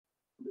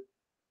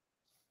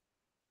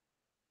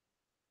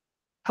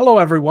Hello,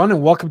 everyone,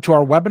 and welcome to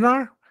our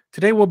webinar.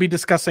 Today, we'll be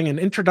discussing an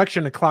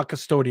introduction to Cloud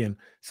Custodian,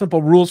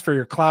 simple rules for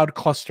your cloud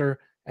cluster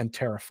and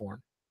Terraform.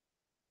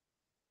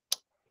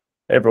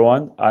 Hey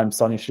everyone, I'm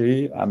Sonny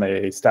Shi. I'm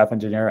a staff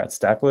engineer at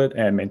Stacklet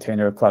and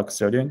maintainer of Cloud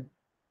Custodian.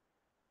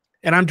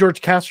 And I'm George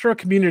Castro,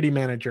 community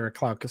manager at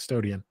Cloud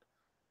Custodian.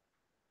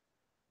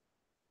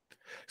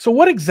 So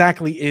what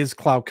exactly is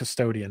Cloud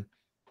Custodian?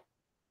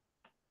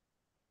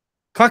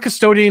 Cloud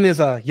Custodian is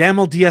a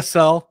YAML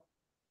DSL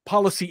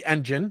policy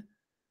engine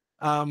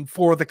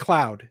for the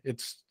cloud.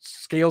 It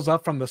scales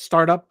up from the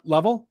startup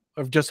level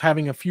of just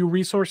having a few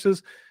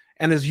resources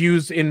and is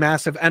used in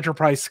massive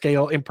enterprise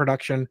scale in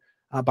production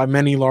by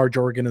many large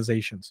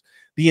organizations.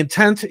 The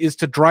intent is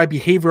to drive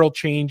behavioral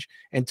change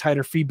and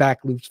tighter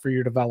feedback loops for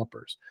your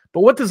developers. But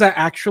what does that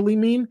actually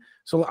mean?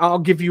 So I'll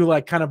give you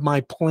like kind of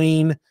my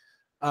plain,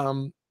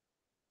 we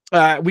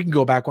can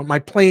go back one. My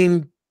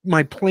plain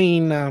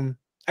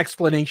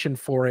explanation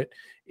for it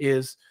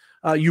is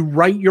you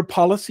write your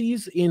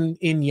policies in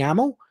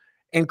YAML,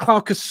 and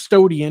Cloud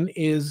Custodian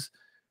is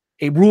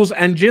a rules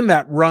engine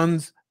that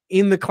runs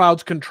in the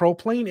cloud's control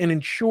plane and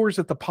ensures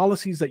that the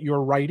policies that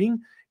you're writing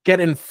get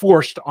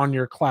enforced on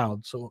your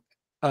cloud. So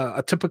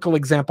a typical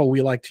example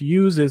we like to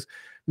use is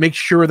make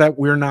sure that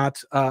we're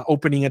not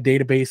opening a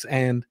database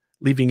and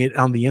leaving it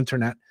on the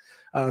internet.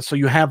 So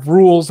you have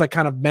rules that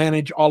kind of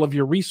manage all of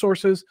your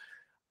resources.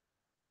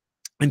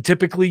 And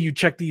typically you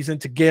check these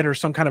into Git or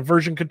some kind of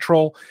version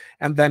control,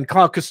 and then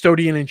Cloud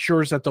Custodian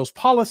ensures that those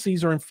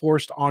policies are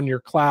enforced on your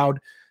cloud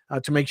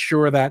to make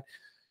sure that,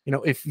 you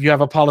know, if you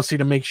have a policy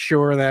to make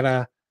sure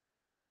that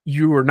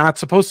you are not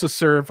supposed to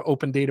serve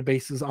open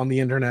databases on the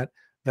internet,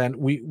 then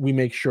we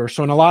make sure.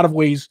 So in a lot of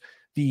ways,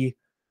 the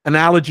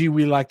analogy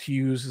we like to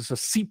use is a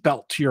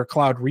seatbelt to your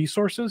cloud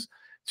resources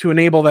to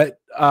enable that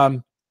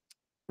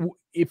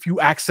if you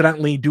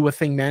accidentally do a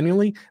thing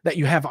manually, that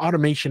you have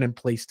automation in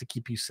place to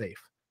keep you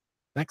safe.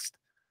 Next.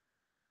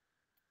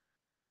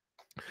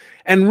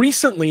 And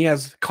recently,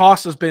 as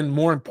cost has been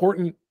more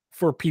important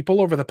for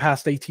people over the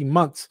past 18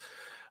 months,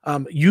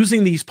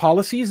 using these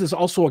policies is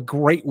also a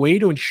great way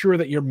to ensure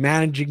that you're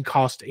managing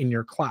cost in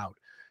your cloud.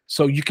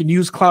 So you can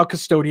use Cloud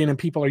Custodian, and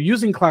people are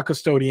using Cloud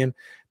Custodian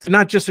to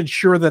not just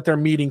ensure that they're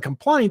meeting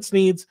compliance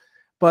needs,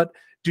 but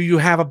do you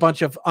have a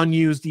bunch of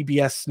unused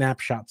DBS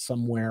snapshots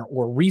somewhere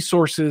or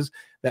resources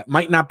that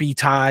might not be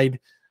tied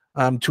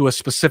to a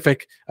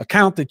specific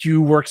account that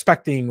you were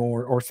expecting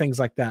or things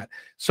like that.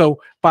 So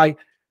by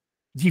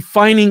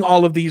defining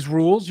all of these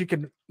rules, you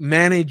can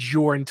manage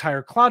your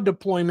entire cloud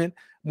deployment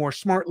more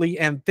smartly,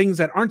 and things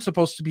that aren't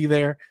supposed to be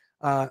there,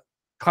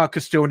 Cloud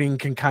Custodian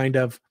can kind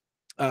of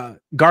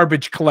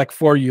garbage collect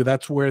for you.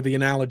 That's where the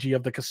analogy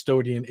of the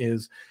custodian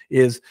is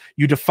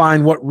you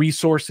define what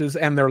resources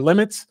and their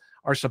limits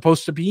are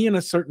supposed to be in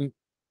a certain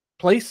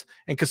place,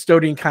 and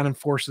custodian kind of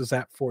enforces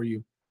that for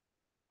you.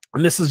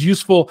 And this is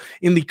useful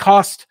in the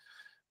cost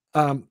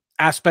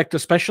aspect,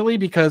 especially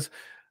because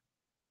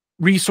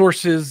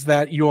resources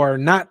that you are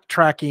not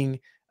tracking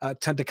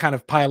tend to kind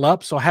of pile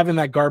up. So having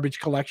that garbage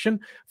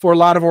collection for a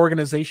lot of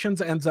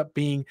organizations ends up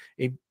being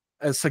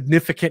a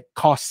significant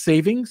cost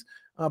savings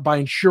by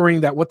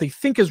ensuring that what they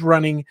think is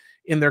running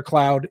in their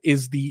cloud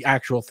is the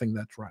actual thing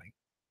that's running.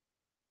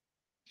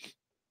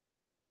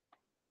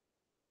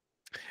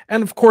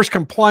 And of course,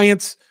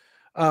 compliance.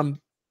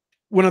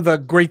 One of the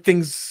great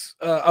things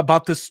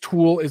about this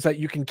tool is that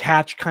you can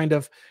catch kind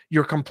of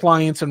your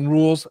compliance and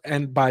rules,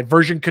 and by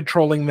version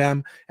controlling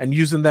them and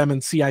using them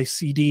in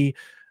CI/CD,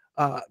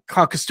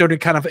 Cloud Custodian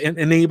kind of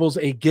enables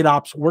a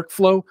GitOps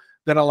workflow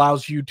that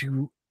allows you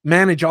to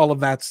manage all of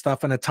that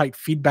stuff in a tight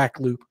feedback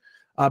loop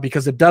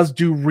because it does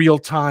do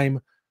real-time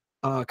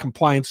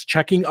compliance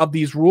checking of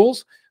these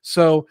rules.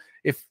 So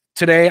if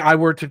today I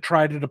were to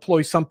try to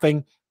deploy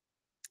something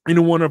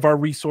into one of our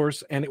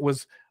resources and it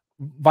was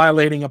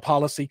violating a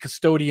policy,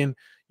 Custodian,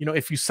 you know,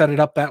 if you set it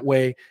up that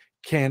way,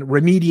 can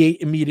remediate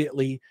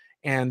immediately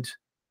and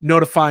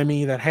notify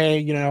me that, hey,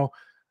 you know,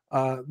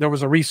 there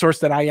was a resource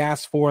that I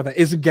asked for that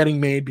isn't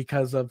getting made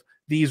because of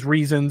these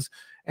reasons.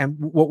 And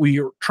what we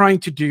are trying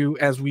to do,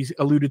 as we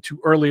alluded to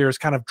earlier, is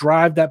kind of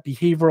drive that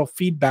behavioral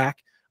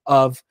feedback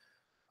of,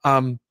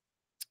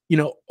 you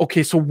know,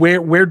 okay, so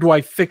where do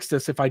I fix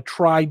this? If I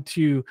tried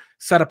to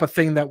set up a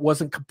thing that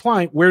wasn't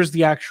compliant, where's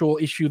the actual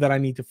issue that I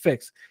need to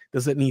fix?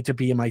 Does it need to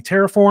be in my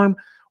Terraform,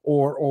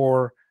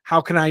 or how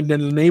can I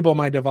then enable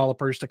my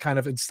developers to kind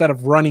of, instead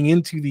of running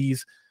into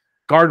these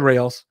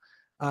guardrails,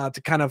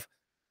 to kind of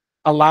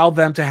allow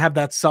them to have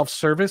that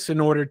self-service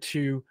in order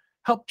to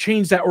help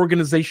change that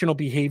organizational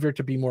behavior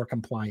to be more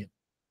compliant.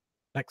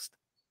 Next.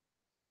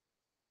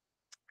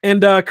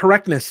 And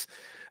correctness.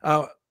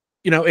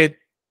 You know,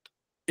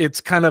 it's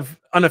kind of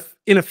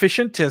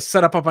inefficient to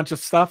set up a bunch of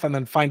stuff and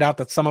then find out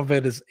that some of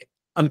it is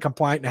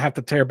uncompliant and have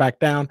to tear back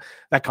down.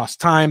 That costs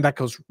time, that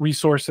goes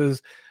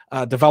resources,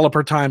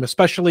 developer time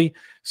especially.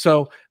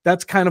 So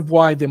that's kind of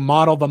why the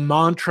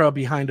mantra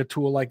behind a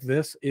tool like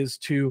this is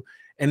to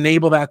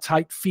enable that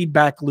tight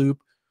feedback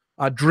loop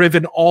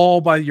driven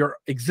all by your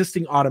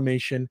existing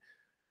automation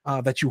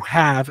that you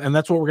have. And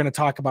that's what we're going to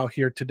talk about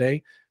here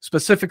today,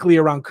 specifically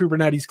around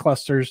Kubernetes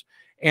clusters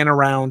and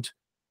around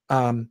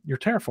your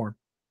Terraform.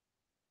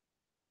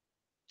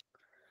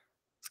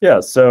 Yeah,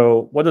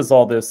 so what does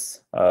all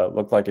this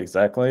look like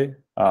exactly?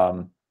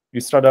 You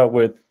start out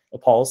with a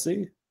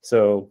policy.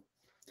 So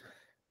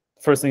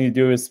first thing you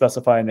do is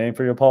specify a name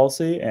for your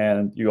policy,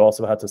 and you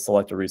also have to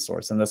select a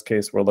resource. In this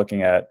case, we're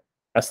looking at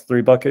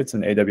S3 buckets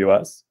in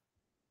AWS.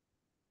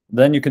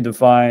 Then you can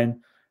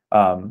define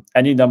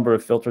any number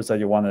of filters that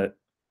you want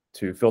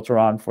to filter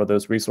on for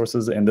those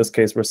resources. In this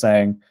case, we're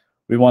saying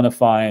we want to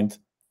find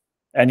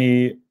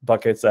any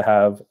buckets that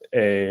have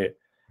a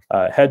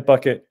head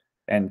bucket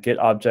and get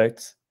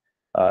object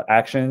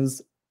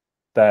actions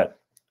that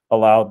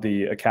allow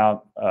the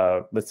account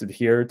listed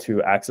here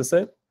to access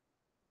it.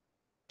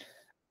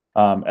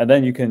 And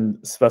then you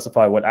can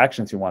specify what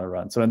actions you want to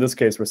run. So in this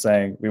case, we're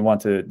saying we want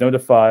to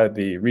notify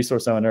the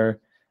resource owner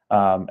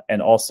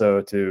and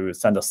also to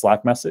send a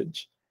Slack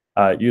message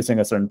using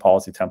a certain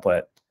policy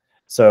template.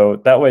 So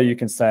that way you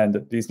can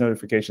send these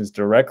notifications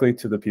directly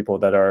to the people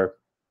that are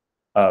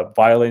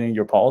violating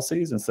your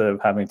policies instead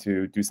of having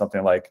to do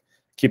something like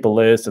keep a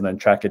list and then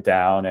track it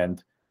down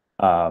and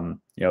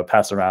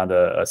pass around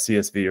a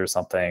CSV or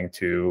something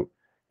to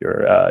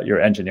your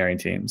engineering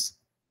teams.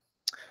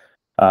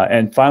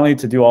 And finally,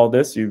 to do all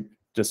this, you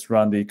just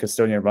run the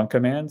custodian run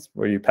commands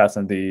where you pass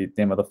in the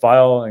name of the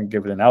file and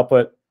give it an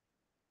output.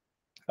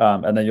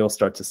 And then you'll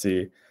start to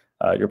see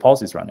your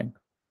policies running.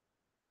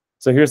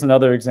 So here's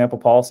another example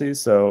policy.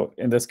 So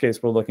in this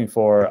case, we're looking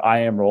for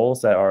IAM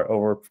roles that are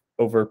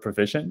over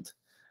provisioned.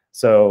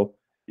 So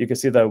you can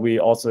see that we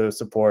also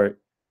support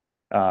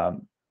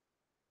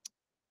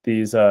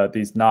these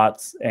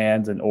nots,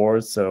 ands, and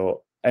ors.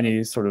 So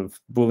any sort of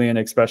Boolean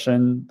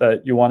expression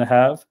that you want to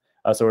have.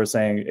 So we're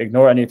saying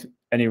ignore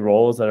any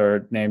roles that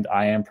are named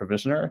IAM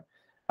provisioner,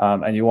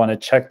 and you want to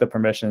check the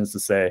permissions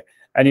to say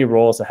any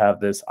roles that have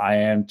this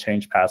IAM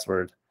change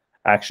password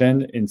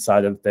action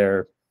inside of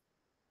their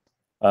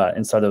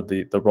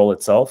the role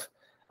itself.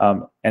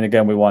 And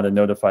again, we want to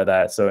notify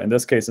that. So in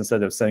this case,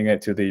 instead of sending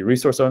it to the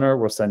resource owner,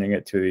 we're sending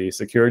it to the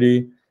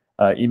security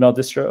email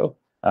distro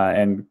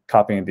and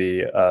copying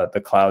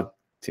the cloud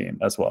team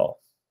as well.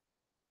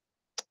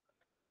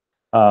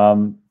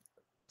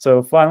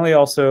 So finally,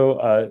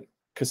 also,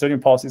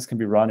 custodian policies can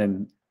be run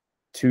in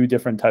two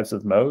different types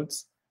of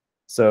modes.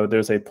 So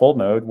there's a pull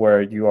mode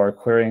where you are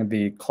querying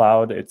the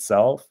cloud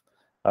itself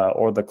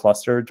or the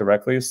cluster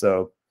directly.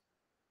 So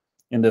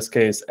in this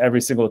case,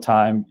 every single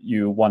time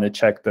you want to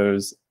check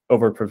those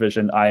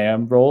over-provisioned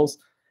IAM roles,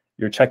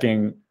 you're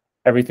checking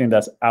everything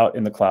that's out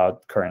in the cloud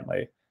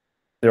currently.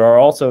 There are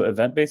also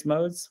event-based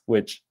modes,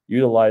 which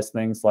utilize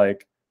things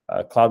like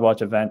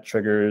CloudWatch event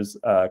triggers,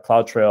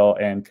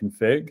 CloudTrail, and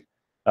config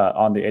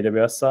on the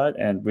AWS side,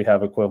 and we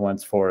have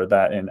equivalents for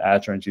that in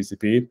Azure and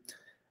GCP.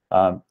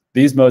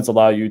 These modes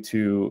allow you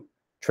to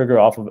trigger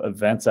off of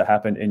events that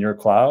happen in your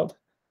cloud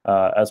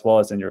as well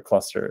as in your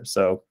cluster.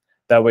 So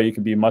that way you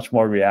can be much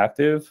more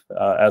reactive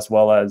as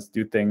well as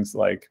do things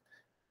like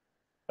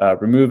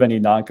remove any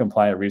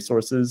non-compliant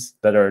resources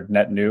that are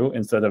net new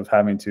instead of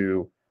having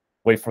to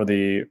wait for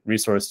the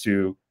resource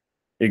to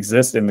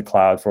exist in the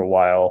cloud for a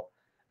while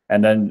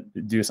and then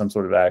do some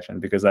sort of action,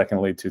 because that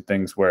can lead to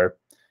things where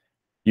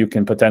you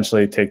can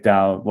potentially take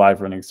down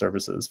live running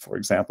services, for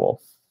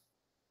example.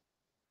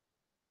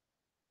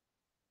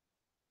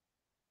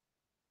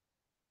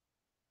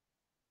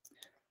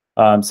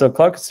 So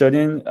Cloud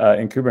Custodian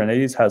in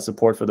Kubernetes has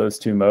support for those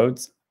two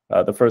modes.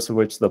 The first of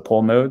which, the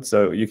pull mode.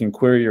 So you can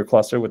query your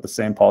cluster with the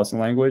same policy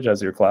language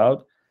as your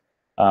cloud.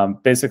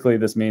 Basically,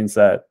 this means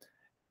that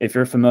if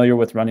you're familiar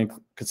with running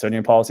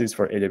custodian policies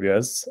for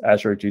AWS,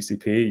 Azure,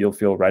 GCP, you'll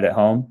feel right at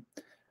home.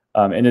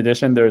 In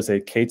addition, there's a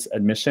K8s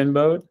admission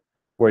mode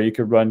where you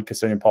could run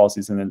custodian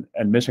policies in an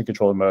admission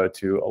controller mode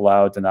to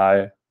allow,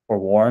 deny, or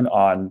warn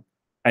on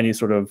any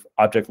sort of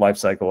object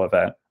lifecycle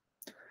event.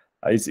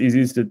 It's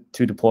easy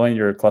to deploy in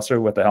your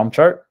cluster with the Helm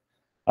chart.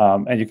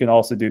 And you can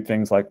also do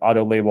things like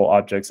auto-label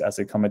objects as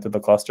they come into the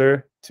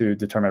cluster to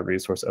determine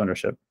resource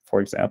ownership, for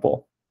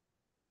example.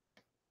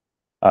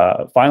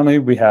 Finally,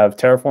 we have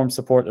Terraform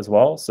support as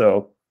well.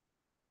 So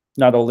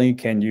not only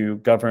can you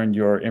govern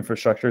your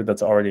infrastructure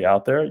that's already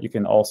out there, you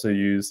can also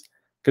use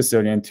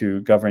Custodian to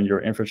govern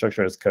your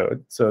infrastructure as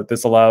code. So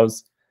this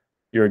allows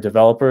your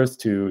developers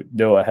to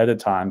know ahead of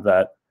time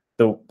that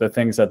the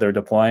things that they're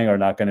deploying are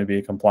not going to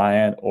be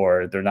compliant,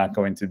 or they're not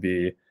going to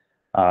be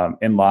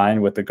in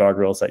line with the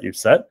guardrails that you've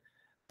set.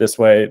 This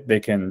way, they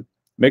can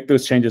make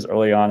those changes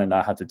early on and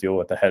not have to deal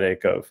with the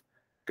headache of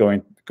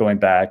going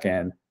back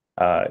and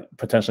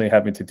potentially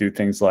having to do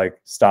things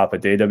like stop a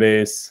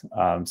database,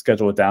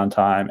 schedule a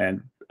downtime,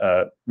 and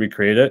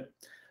recreate it.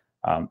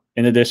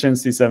 In addition,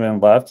 C7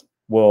 and left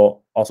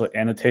will also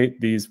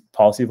annotate these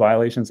policy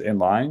violations in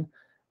line,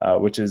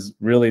 which is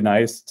really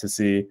nice to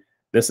see.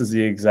 This is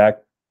the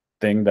exact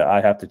thing that I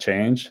have to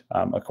change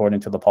according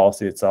to the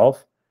policy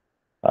itself,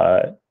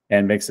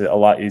 and makes it a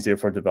lot easier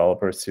for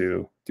developers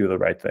to do the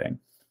right thing.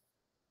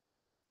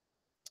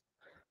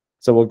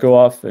 So we'll go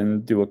off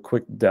and do a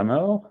quick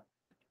demo.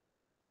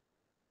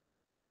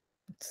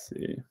 let's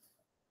see.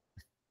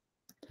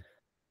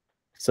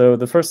 So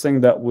the first thing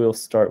that we'll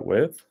start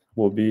with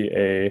will be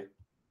a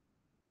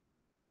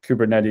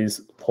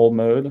Kubernetes pull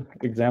mode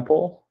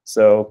example.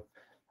 So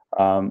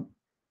on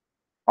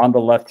the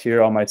left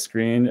here on my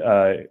screen,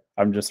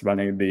 I'm just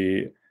running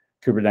the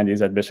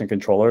Kubernetes admission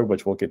controller,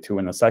 which we'll get to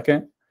in a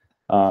second.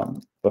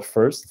 But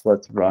first,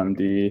 let's run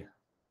the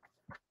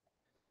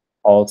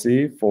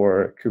policy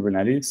for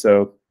Kubernetes.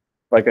 So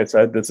like I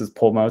said, this is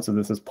pull mode. So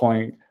this is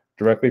pulling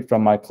directly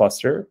from my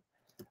cluster.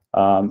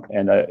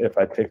 If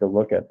I take a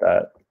look at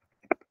that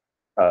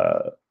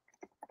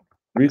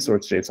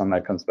resource JSON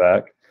that comes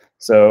back,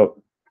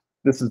 so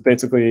this is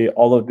basically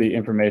all of the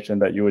information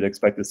that you would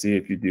expect to see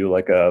if you do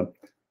like a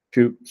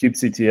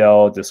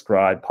kubectl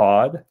describe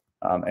pod,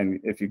 and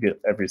if you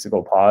get every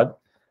single pod.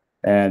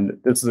 And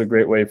this is a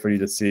great way for you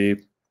to see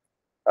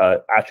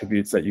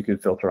attributes that you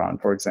could filter on,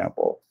 for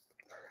example.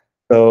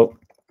 So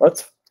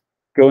let's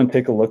go and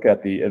take a look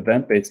at the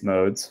event-based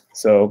modes.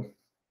 So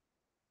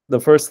the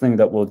first thing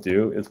that we'll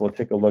do is we'll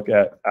take a look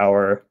at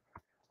our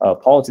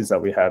policies that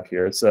we have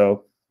here.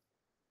 So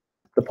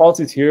the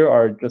policies here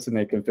are just in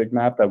a config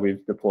map that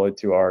we've deployed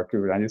to our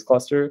Kubernetes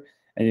cluster.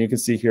 And you can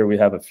see here we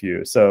have a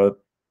few. So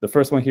the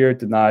first one here,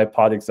 deny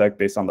pod exec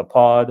based on the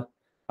pod.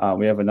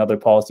 We have another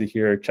policy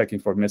here, checking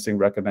for missing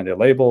recommended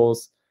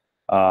labels.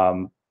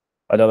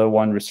 Another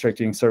one,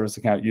 restricting service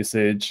account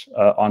usage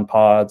on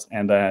pods.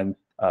 And then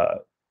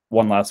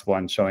one last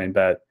one showing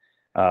that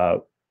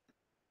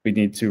we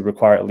need to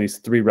require at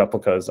least 3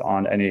 replicas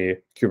on any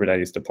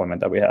Kubernetes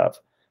deployment that we have.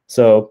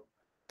 So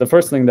the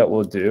first thing that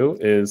we'll do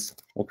is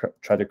we'll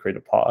try to create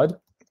a pod.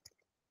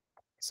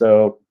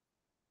 So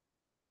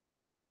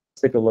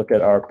let's take a look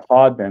at our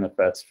pod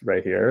manifest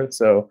right here.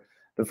 So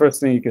the first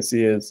thing you can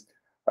see is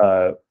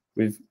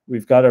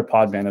we've got our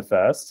pod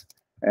manifest,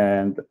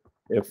 and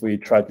if we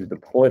try to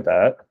deploy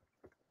that,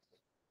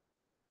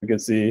 you can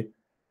see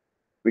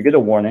we get a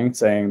warning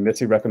saying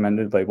missing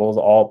recommended labels.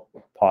 All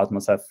pods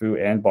must have foo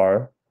and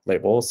bar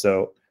labels.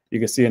 So you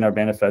can see in our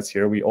manifest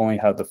here, we only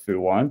have the foo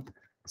one.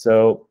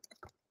 So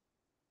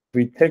if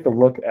we take a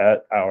look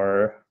at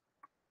our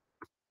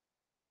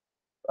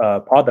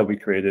pod that we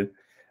created,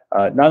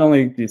 not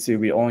only do you see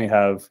we only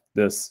have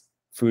this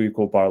foo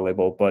equal bar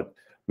label, but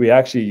we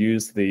actually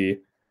use the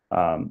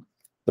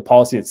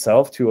policy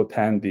itself to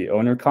append the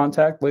owner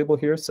contact label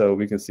here. So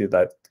we can see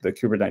that the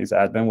Kubernetes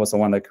admin was the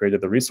one that created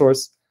the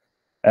resource.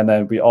 And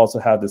then we also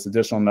have this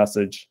additional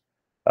message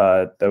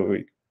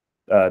that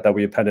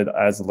we appended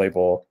as a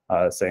label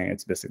saying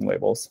it's missing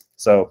labels.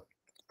 So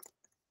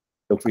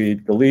if we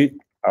delete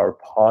our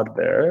pod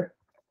there,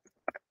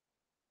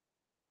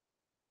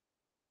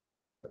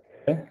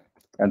 okay,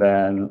 and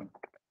then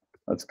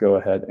let's go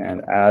ahead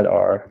and add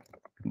our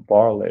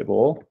bar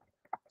label.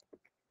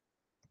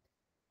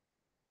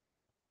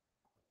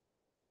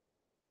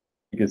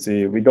 You can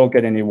see we don't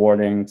get any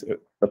warnings.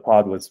 The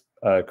pod was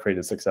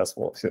created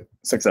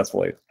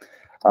successfully.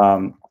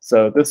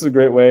 So this is a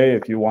great way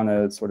if you want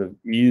to sort of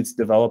ease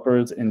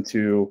developers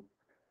into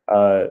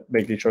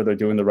making sure they're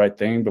doing the right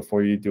thing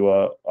before you do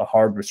a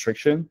hard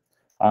restriction.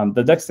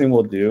 The next thing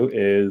we'll do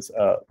is,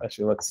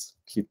 actually, let's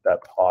keep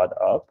that pod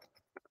up.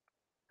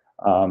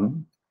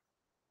 The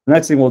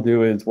next thing we'll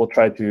do is we'll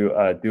try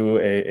to do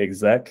a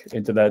exec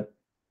into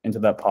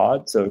that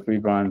pod. So if we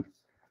run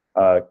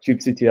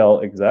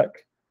kubectl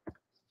exec,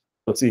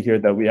 you'll see here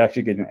that we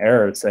actually get an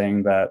error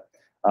saying that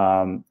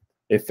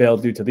it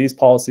failed due to these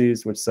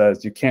policies, which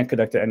says you can't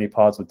connect to any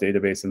pods with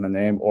database in the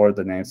name or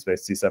the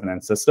namespace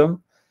C7N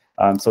system.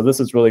 So this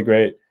is really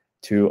great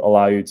to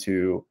allow you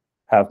to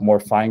have more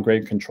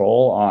fine-grained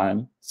control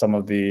on some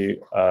of the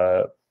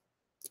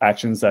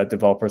actions that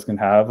developers can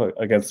have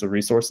against the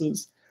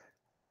resources.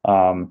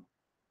 So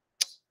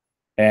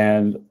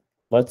the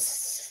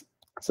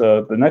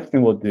next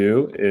thing we'll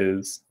do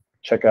is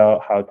check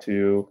out how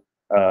to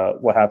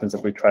what happens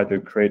if we try to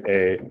create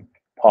a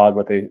pod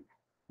with a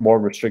more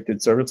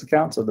restricted service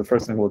account. So the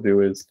first thing we'll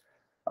do is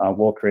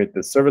we'll create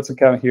this service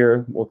account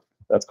here.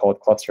 That's called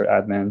cluster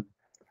admin.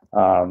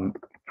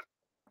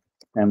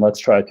 And let's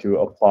try to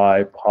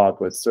apply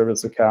pod with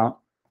service account.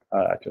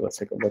 Actually, let's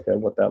take a look at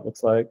what that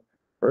looks like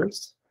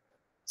first.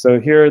 So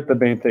here, the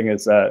main thing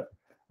is that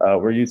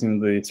we're using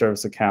the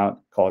service account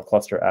called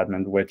cluster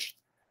admin, which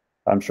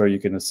I'm sure you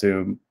can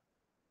assume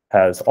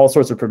has all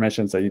sorts of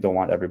permissions that you don't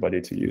want everybody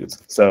to use.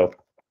 So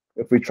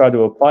if we try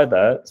to apply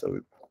that, so we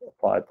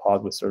apply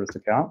pod with service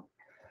account,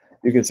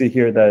 you can see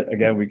here that,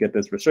 again, we get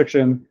this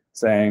restriction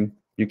saying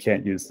you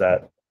can't use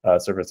that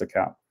service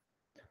account.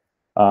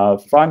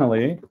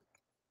 Finally,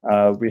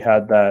 we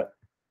had that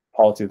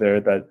policy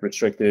there that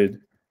restricted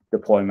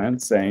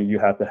deployment, saying you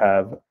have to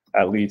have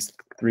at least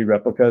 3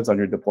 replicas on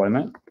your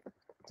deployment.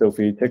 So if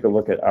we take a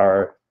look at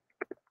our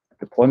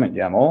deployment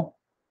YAML,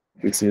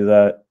 we see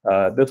that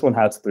this one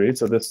has 3,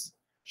 so this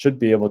should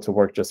be able to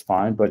work just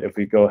fine. But if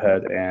we go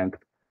ahead and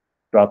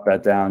drop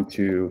that down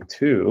to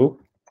 2,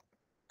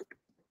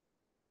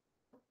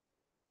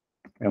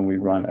 and we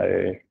run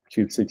a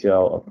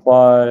kubectl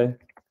apply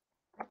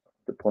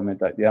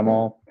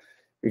deployment.yaml,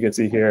 you can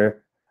see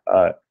here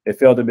a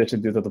failed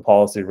admission due to the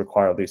policy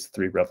require at least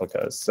 3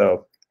 replicas.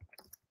 So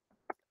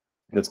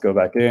just go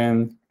back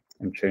in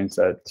and change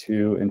that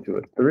 2 into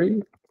a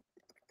 3.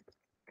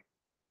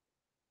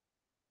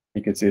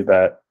 You can see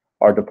that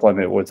our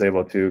deployment was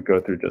able to go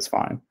through just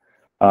fine.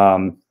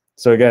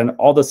 So again,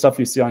 all the stuff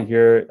you see on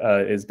here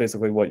is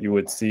basically what you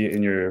would see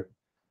in your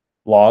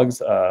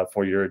logs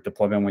for your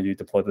deployment when you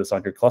deploy this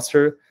on your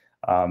cluster.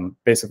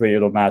 Basically,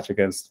 it'll match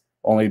against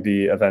only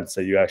the events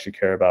that you actually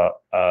care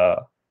about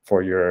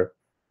from your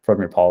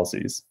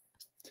policies.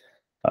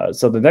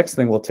 So the next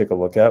thing we'll take a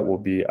look at will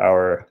be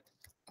our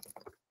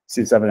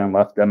C7 and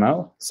left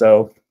demo.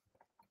 So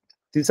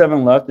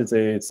C7 left is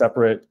a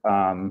separate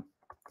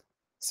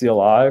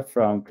CLI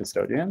from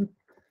Custodian.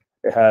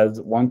 It has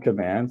one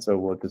command, so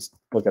we'll just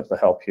look at the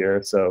help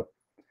here. So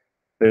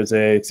there's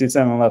a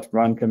C7 left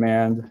run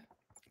command.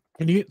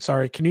 Can you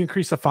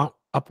increase the font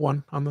up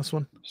one on this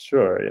one?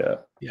 Sure, yeah.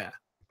 Yeah.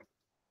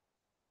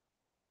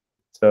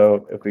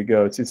 So if we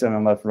go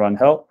C7 left run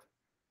help,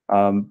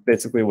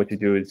 basically what you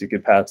do is you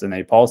can pass in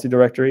a policy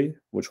directory,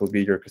 which will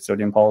be your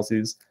Custodian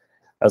policies,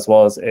 as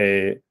well as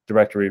a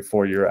directory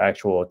for your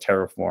actual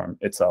Terraform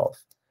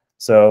itself.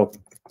 So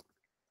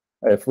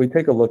if we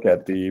take a look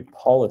at the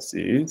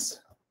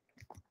policies,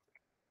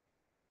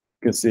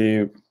 you can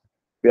see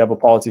we have a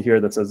policy here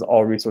that says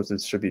all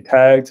resources should be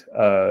tagged,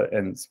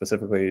 and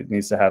specifically it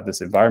needs to have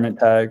this environment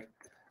tag.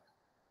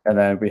 And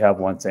then we have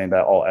one saying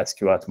that all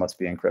SQS must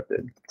be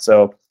encrypted.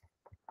 So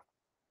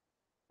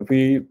if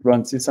we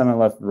run C7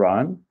 left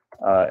run,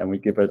 and we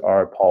give it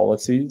our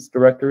policies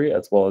directory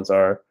as well as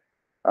our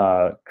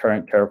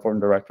current Terraform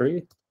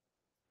directory,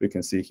 we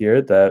can see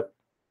here that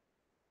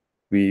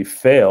we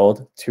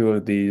failed 2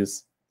 of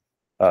these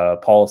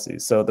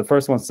policies. So the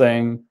first one's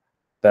saying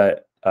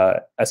that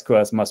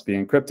SQS must be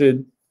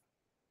encrypted,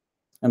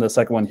 and the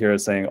second one here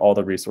is saying all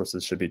the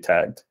resources should be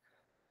tagged.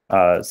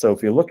 So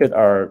if you look at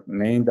our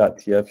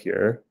main.tf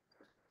here,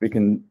 we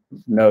can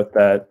note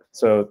that,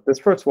 so this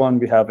first one,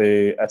 we have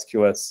a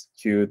SQS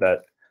queue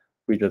that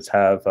we just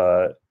have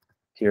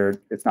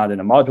here. It's not in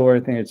a module or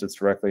anything, it's just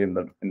directly in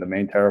the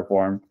main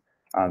Terraform.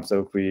 So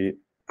if we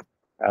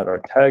add our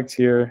tags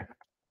here,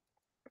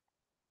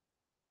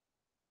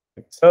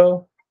 like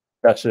so,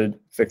 that should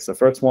fix the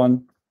first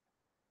one.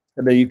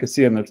 And then you can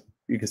see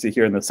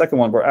here in the second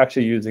one, we're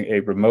actually using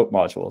a remote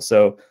module.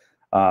 So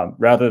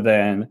rather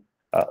than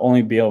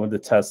only be able to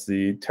test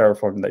the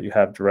Terraform that you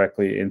have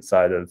directly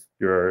inside of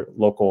your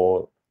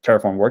local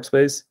Terraform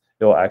workspace,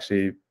 you'll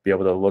actually be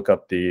able to look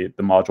up the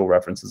module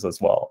references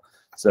as well.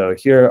 So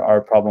here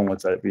our problem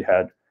was that we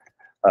had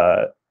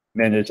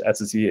manage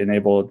SSE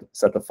enabled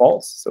set to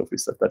false. So if we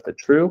set that to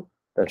true,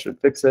 that should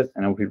fix it.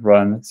 And if we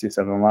run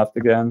C7 left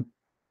again,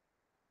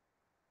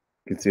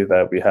 you can see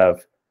that we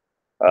have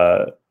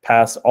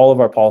passed all of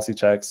our policy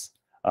checks.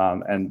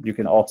 And you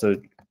can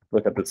also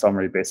look at the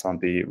summary based on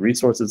the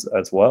resources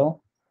as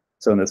well.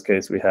 So in this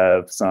case, we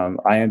have some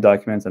IAM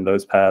documents and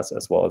those pass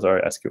as well as our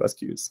SQS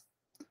queues.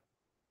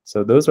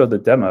 So those are the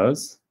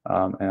demos.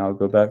 And I'll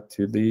go back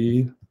to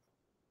the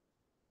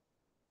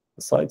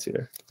slides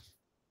here.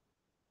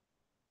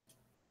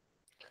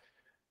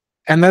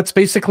 And that's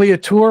basically a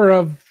tour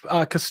of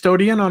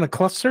Custodian on a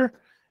cluster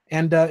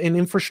and in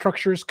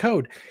infrastructure as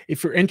code.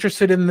 If you're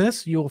interested in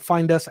this, you'll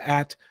find us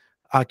at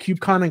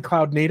KubeCon and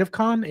Cloud Native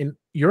Con in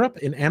Europe,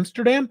 in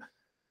Amsterdam,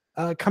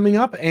 coming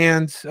up.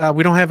 And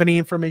we don't have any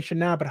information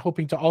now, but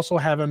hoping to also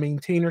have a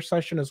maintainer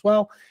session as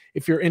well.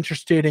 If you're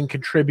interested in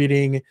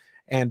contributing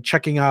and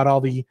checking out all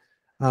the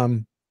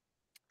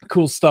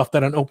cool stuff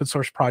that an open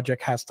source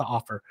project has to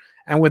offer.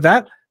 And with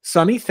that,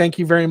 Sunny, thank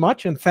you very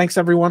much. And thanks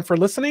everyone for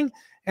listening.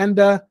 And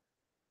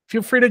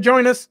feel free to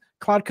join us,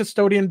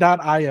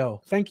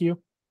 cloudcustodian.io. Thank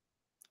you.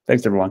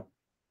 Thanks, everyone.